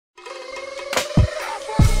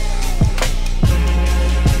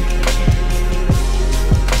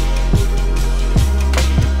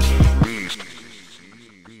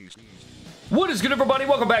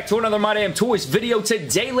welcome back to another My Damn Toys video.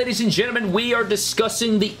 Today, ladies and gentlemen, we are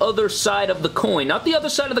discussing the other side of the coin. Not the other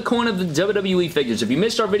side of the coin of the WWE figures. If you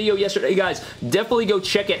missed our video yesterday, guys, definitely go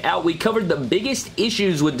check it out. We covered the biggest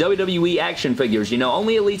issues with WWE action figures. You know,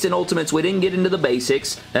 only Elites and Ultimates. We didn't get into the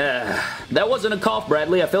basics. That wasn't a cough,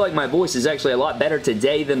 Bradley. I feel like my voice is actually a lot better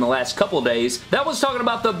today than the last couple of days. That was talking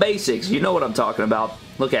about the basics. You know what I'm talking about.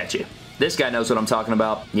 Look at you. This guy knows what I'm talking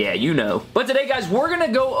about. Yeah, you know. But today, guys, we're going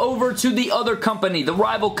to go over to the other company, the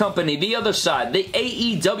rival company, the other side, the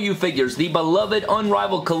AEW figures, the beloved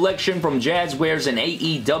Unrivaled collection from Jazzwares and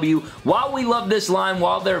AEW. While we love this line,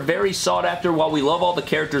 while they're very sought after, while we love all the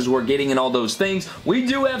characters we're getting and all those things, we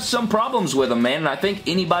do have some problems with them, man. And I think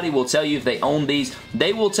anybody will tell you if they own these,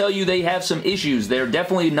 they will tell you they have some issues. They're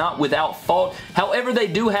definitely not without fault. However, they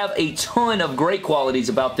do have a ton of great qualities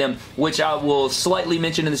about them, which I will slightly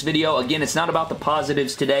mention in this video. Again, it's not about the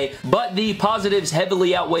positives today, but the positives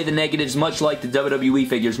heavily outweigh the negatives, much like the WWE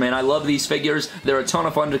figures, man. I love these figures. They're a ton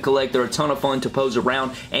of fun to collect. They're a ton of fun to pose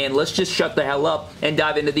around, and let's just shut the hell up and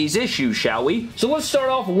dive into these issues, shall we? So let's start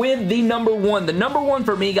off with the number one. The number one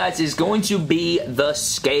for me, guys, is going to be the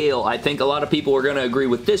scale. I think a lot of people are going to agree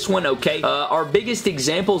with this one, okay? Our biggest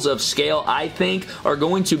examples of scale, I think, are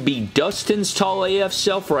going to be Dustin's tall AF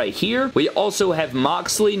self right here. We also have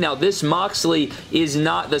Moxley. Now, this Moxley is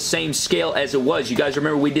not the same scale as it was. You guys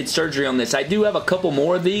remember we did surgery on this. I do have a couple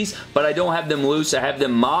more of these, but I don't have them loose. I have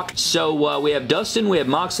them mocked. So we have Dustin, we have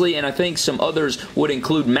Moxley, and I think some others would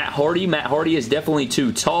include Matt Hardy. Matt Hardy is definitely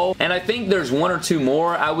too tall, and I think there's one or two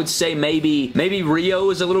more. I would say maybe Rio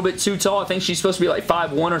is a little bit too tall. I think she's supposed to be like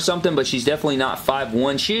 5'1" or something, but she's definitely not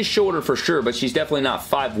 5'1". She is shorter for sure, but she's definitely not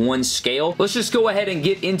 5'1" scale. Let's just go ahead and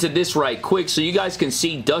get into this right quick so you guys can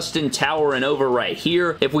see Dustin towering over right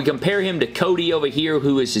here. If we compare him to Cody over here,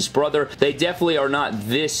 who is his brother, they definitely are not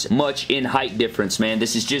this much in height difference, man.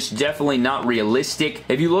 This is just definitely not realistic.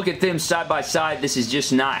 If you look at them side by side, this is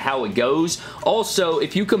just not how it goes. Also,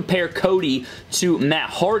 if you compare Cody to Matt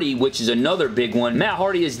Hardy, which is another big one, Matt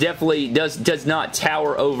Hardy is definitely does not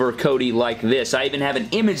tower over Cody like this. I even have an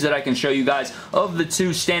image that I can show you guys of the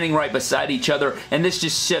two standing right beside each other, and this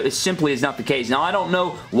just simply is not the case. Now, I don't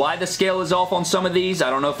know why the scale is off on some of these. I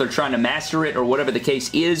don't know if they're trying to master it or whatever the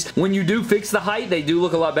case is. When you do fix the height, they do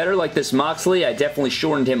look a lot better, like this Moxley. I definitely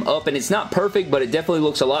shortened him up, and it's not perfect, but it definitely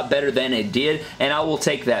looks a lot better than it did, and I will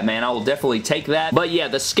take that, man. I will definitely take that. But yeah,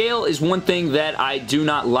 the scale is one thing that I do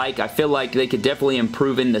not like. I feel like they could definitely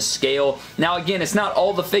improve in the scale. Now, again, it's not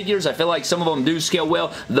all the figures. I feel like some of them do scale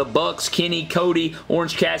well. The Bucks, Kenny, Cody,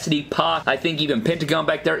 Orange Cassidy, Pac, I think even Pentagon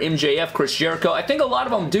back there, MJF, Chris Jericho. I think a lot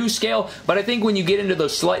of them do scale, but I think when you get into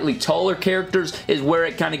those slightly taller characters is where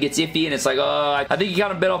it kind of gets iffy, and it's like, I think you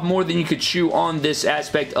kind of bit off more than you could chew on this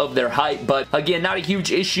aspect of their height. But again, not a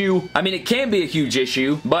huge issue. I mean, it can be a huge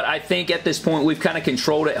issue, but I think at this point we've kind of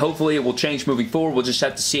controlled it. Hopefully it will change moving forward. We'll just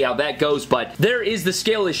have to see how that goes, but there is the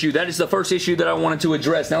scale issue. That is the first issue that I wanted to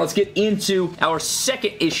address. Now let's get into our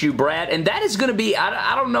second issue, Brad, and that is going to be,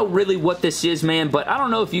 I don't know really what this is, man, but I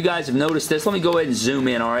don't know if you guys have noticed this. Let me go ahead and zoom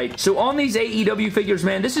in, alright? So on these AEW figures,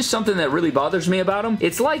 man, this is something that really bothers me about them.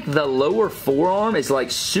 It's like the lower forearm is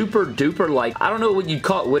like super duper, like, I don't know what you'd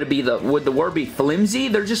call it. Would the word be flimsy?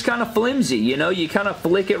 They're just kind of flimsy, you know? You kind of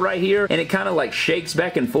flick it right here, and it kind of like shakes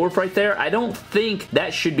back and forth right there. I don't think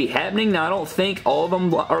that should be happening. Now, I don't think all of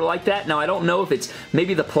them are like that. Now, I don't know if it's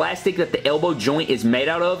maybe the plastic that the elbow joint is made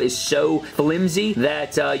out of is so flimsy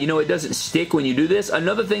that, you know, it doesn't stick when you do this.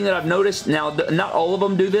 Another thing that I've noticed, now, not all of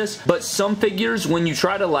them do this, but some figures, when you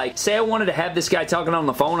try to, like, say I wanted to have this guy talking on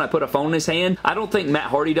the phone, I put a phone in his hand. I don't think Matt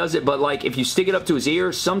Hardy does it, but, like, if you stick it up to his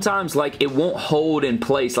ear, sometimes, like, it won't hold in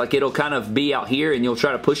place. Like, it'll kind of be out here, and you'll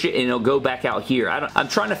try to push it, and it'll go back out here. I'm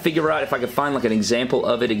trying to figure out if I can find like an example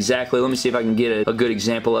of it exactly. Let me see if I can get a good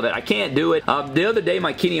example of it. I can't do it. The other day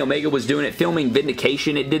my Kenny Omega was doing it, filming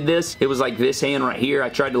Vindication. It did this. It was like this hand right here. I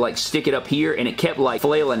tried to like stick it up here and it kept like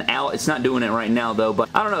flailing out. It's not doing it right now though, but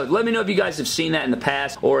I don't know. Let me know if you guys have seen that in the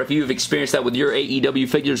past or if you've experienced that with your AEW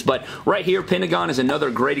figures, but right here Pentagon is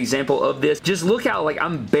another great example of this. Just look how like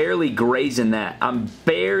I'm barely grazing that. I'm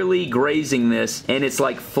barely grazing this and it's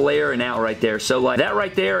like flaring out right there. So like that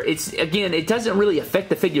right there, it's again, it doesn't really affect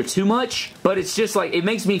the figure too much, but it's just like, it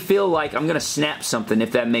makes me feel like I'm gonna snap something,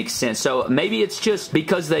 if that makes sense. So maybe it's just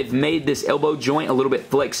because they've made this elbow joint a little bit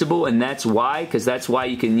flexible, and that's why, because that's why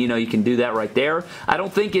you can, you know, you can do that right there. I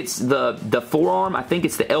don't think it's the forearm. I think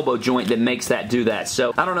it's the elbow joint that makes that do that.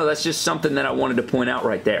 So I don't know. That's just something that I wanted to point out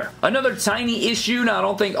right there. Another tiny issue. Now I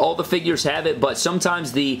don't think all the figures have it, but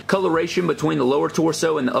sometimes the coloration between the lower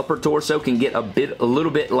torso and the upper torso can get a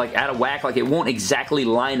little bit like out of whack. Like it won't exactly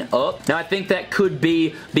really line up. Now, I think that could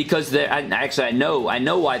be because actually, I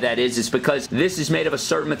know why that is. It's because this is made of a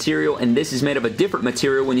certain material and this is made of a different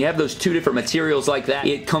material. When you have those two different materials like that,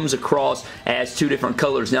 it comes across as two different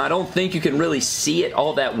colors. Now, I don't think you can really see it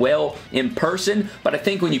all that well in person, but I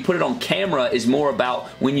think when you put it on camera is more about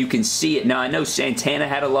when you can see it. Now, I know Santana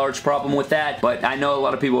had a large problem with that, but I know a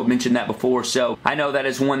lot of people have mentioned that before, so I know that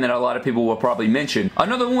is one that a lot of people will probably mention.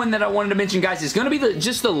 Another one that I wanted to mention, guys, is going to be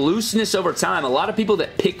just the looseness over time. A lot of people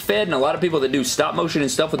that pick fed and a lot of people that do stop motion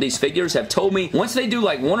and stuff with these figures have told me once they do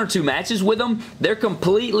like 1 or 2 matches with them, they're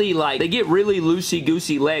completely like, they get really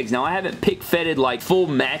loosey-goosey legs. Now, I haven't pick fedded like full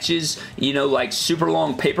matches, you know, like super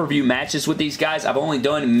long pay-per-view matches with these guys. I've only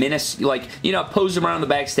done minutes, like, you know, I've posed them around the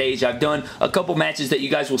backstage. I've done a couple matches that you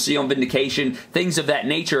guys will see on Vindication, things of that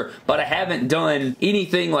nature, but I haven't done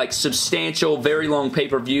anything like substantial, very long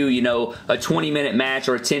pay-per-view, you know, a 20-minute match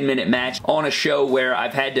or a 10-minute match on a show where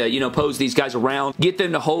I've had to, you know, pose these guys around, get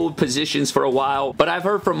them to hold positions for a while. But I've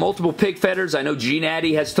heard from multiple pick fedders. I know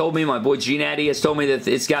G-Natty has told me, my boy G-Natty has told me that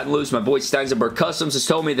it's gotten loose. My boy Steinsenberg Customs has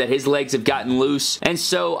told me that his legs have gotten loose. And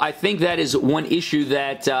so I think that is one issue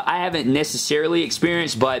that I haven't necessarily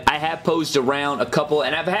experienced, but I have posed around a couple,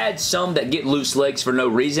 and I've had some that get loose legs for no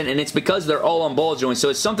reason, and it's because they're all on ball joints. So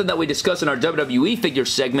it's something that we discussed in our WWE figure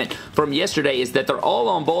segment from yesterday, is that they're all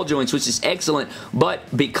on ball joints, which is excellent, but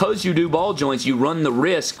because you do ball joints, you run the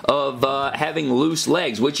risk of having loose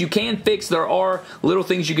legs, which you can fix. There are little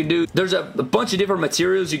things you can do. There's a bunch of different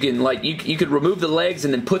materials you can, like, you could remove the legs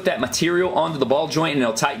and then put that material onto the ball joint and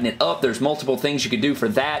it'll tighten it up. There's multiple things you could do for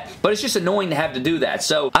that, but it's just annoying to have to do that.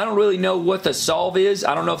 So I don't really know what the solve is.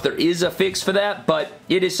 I don't know if there is a fix for that, but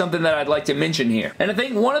it is something that I'd like to mention here. And I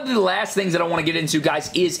think one of the last things that I want to get into,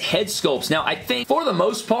 guys, is head sculpts. Now, I think for the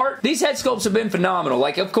most part, these head sculpts have been phenomenal.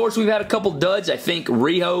 Like, of course, we've had a couple duds. I think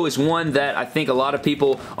Riho is one that I think a lot of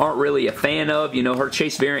people aren't really a fan of. You know, her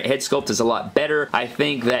Chase variant head sculpt is a lot better. I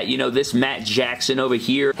think that, you know, this Matt Jackson over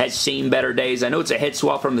here has seen better days. I know it's a head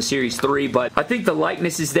swap from the Series 3, but I think the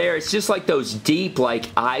likeness is there. It's just like those deep, like,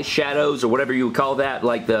 eyeshadows or whatever you would call that.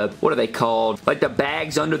 Like the, what are they called? Like the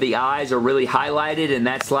bags under the eyes are really highlighted, and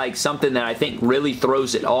that's like something that I think really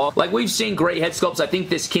throws it off. Like, we've seen great head sculpts. I think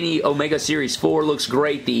this Kenny Omega Series 4 looks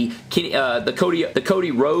great. The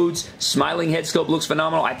Cody Rhodes smiling head sculpt looks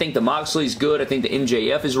phenomenal. I think the Moxley's good. I think the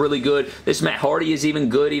MJF is really good. This Matt Hardy is even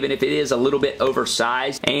good, even if it is a little bit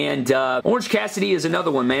oversized. And Orange Cassidy is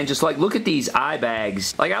another one, man. Just like, look at these eye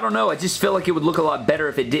bags. Like, I don't know. I just feel like it would look a lot better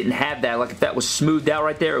if it didn't have that. Like, if that was smoothed out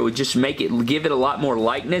right there, it would just make it, give it a lot more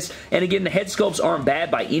likeness. And again, the head sculpts aren't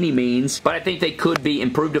bad by any means, but I think they could be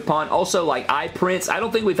improved upon. Also, like eye prints, I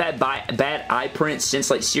don't think we've had bad eye prints since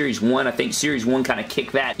like Series 1. I think Series 1 kind of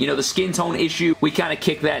kicked that. You know, the skin tone issue, we kind of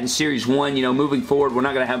kicked that in Series 1. You know, moving forward, we're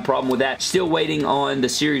not going to have a problem with that. Still waiting on the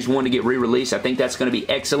Series 1 to get re-released. I think that's going to be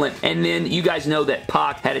excellent. And then you guys know that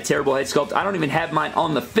Pac had a terrible head sculpt. I don't even have mine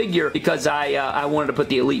on the figure because I wanted to put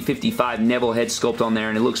the Elite 55 Neville head sculpt on there,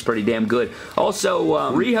 and it looks pretty damn good.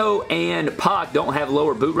 Also, Riho and Pac don't have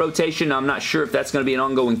lower boot rotation. I'm not sure if that's going to be an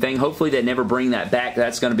ongoing thing. Hopefully they never bring that back.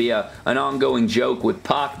 That's going to be an ongoing joke with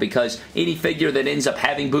Pac, because any figure that ends up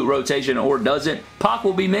having boot rotation or doesn't, Pac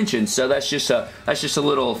will be mentioned. So that's just a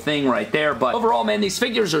little thing right there. But overall, man, these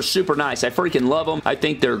figures are super nice. I freaking love them. I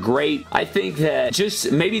think they're great. I think that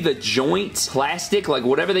just maybe the joint plastic, like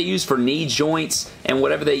whatever they use for knee joints and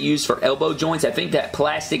whatever they use for elbow joints, I think that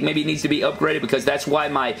plastic maybe needs to be upgraded, because that's why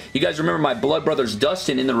you guys remember my Blood Brothers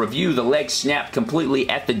Dustin in the review, the leg snapped completely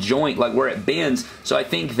at the joint, like where it bends. So I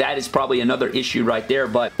think that is probably another issue right there.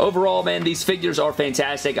 But overall, man, these figures are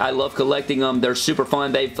fantastic. I love collecting them. They're super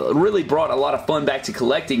fun. They've really brought a lot of fun back to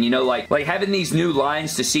collecting, you know, like having these new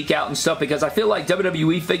lines to seek out and stuff, because I feel like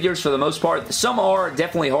WWE figures, for the most part, some are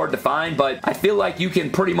definitely hard to find, but I feel like you can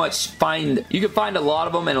pretty much find a lot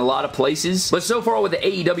of them in a lot of places. But so far with the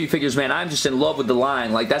AEW figures, man, I'm just in love with the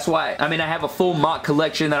line. Like, that's why, I mean, I have a full mock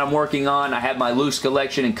collection that I'm working on. I have my loose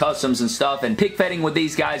collection and customs and stuff, and pick fedding with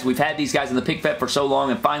these guys. We've had these guys in the pick fed for so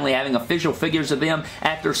long, and finally having official figures of them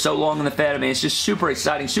after so long in the fed. I mean, it's just super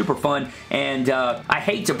exciting, super fun, and I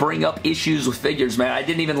hate to bring up issues with figures, man. I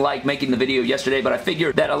didn't even like making the video yesterday, but I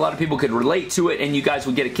figured that a lot of people could relate to it, and you guys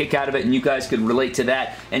would get a kick out of it, and you guys could relate to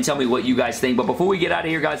that and tell me what you guys think. But before we get out of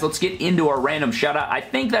here, guys, let's get into our random shout out. I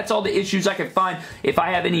think that's all the issues I could find. If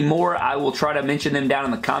I have any more, I will try to mention them down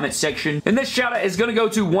in the comment section. And this shout out is going to go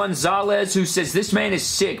to Gonzalez, who says, "This man is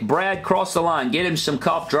sick. Brad, cross the line. Get him some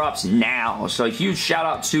cough drops now." So a huge shout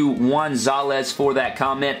out to Gonzalez for that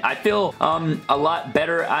comment. I feel a lot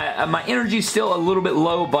better. My energy's still a little bit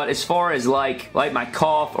low, but as far as like my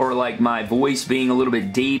cough or like my voice being a little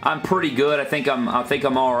bit deep, I'm pretty good. I think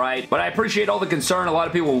I'm all right. But I appreciate all the concern. A lot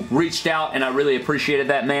of people reached out, and I really appreciated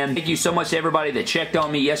that, man. Thank you so much to everybody that checked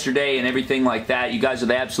on me yesterday and everything like that. You guys are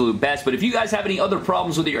the absolute best. But if you guys have any other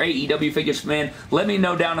problems with your AEW figures, man, let me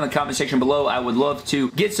know down in the comment section below. I would love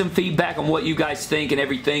to get some feedback on what you guys think and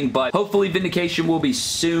everything, but hopefully Vindication will be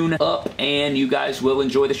soon up, and you guys will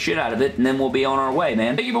enjoy the shit out of it, and then we'll be on our way,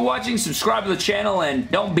 man. Thank you for watching. Subscribe to the channel,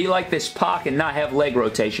 and don't be like this Pac and not have leg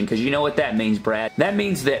rotation, because you know what that means, Brad. That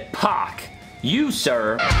means that Pac, you,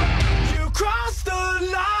 sir... You crossed the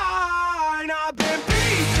line, I've been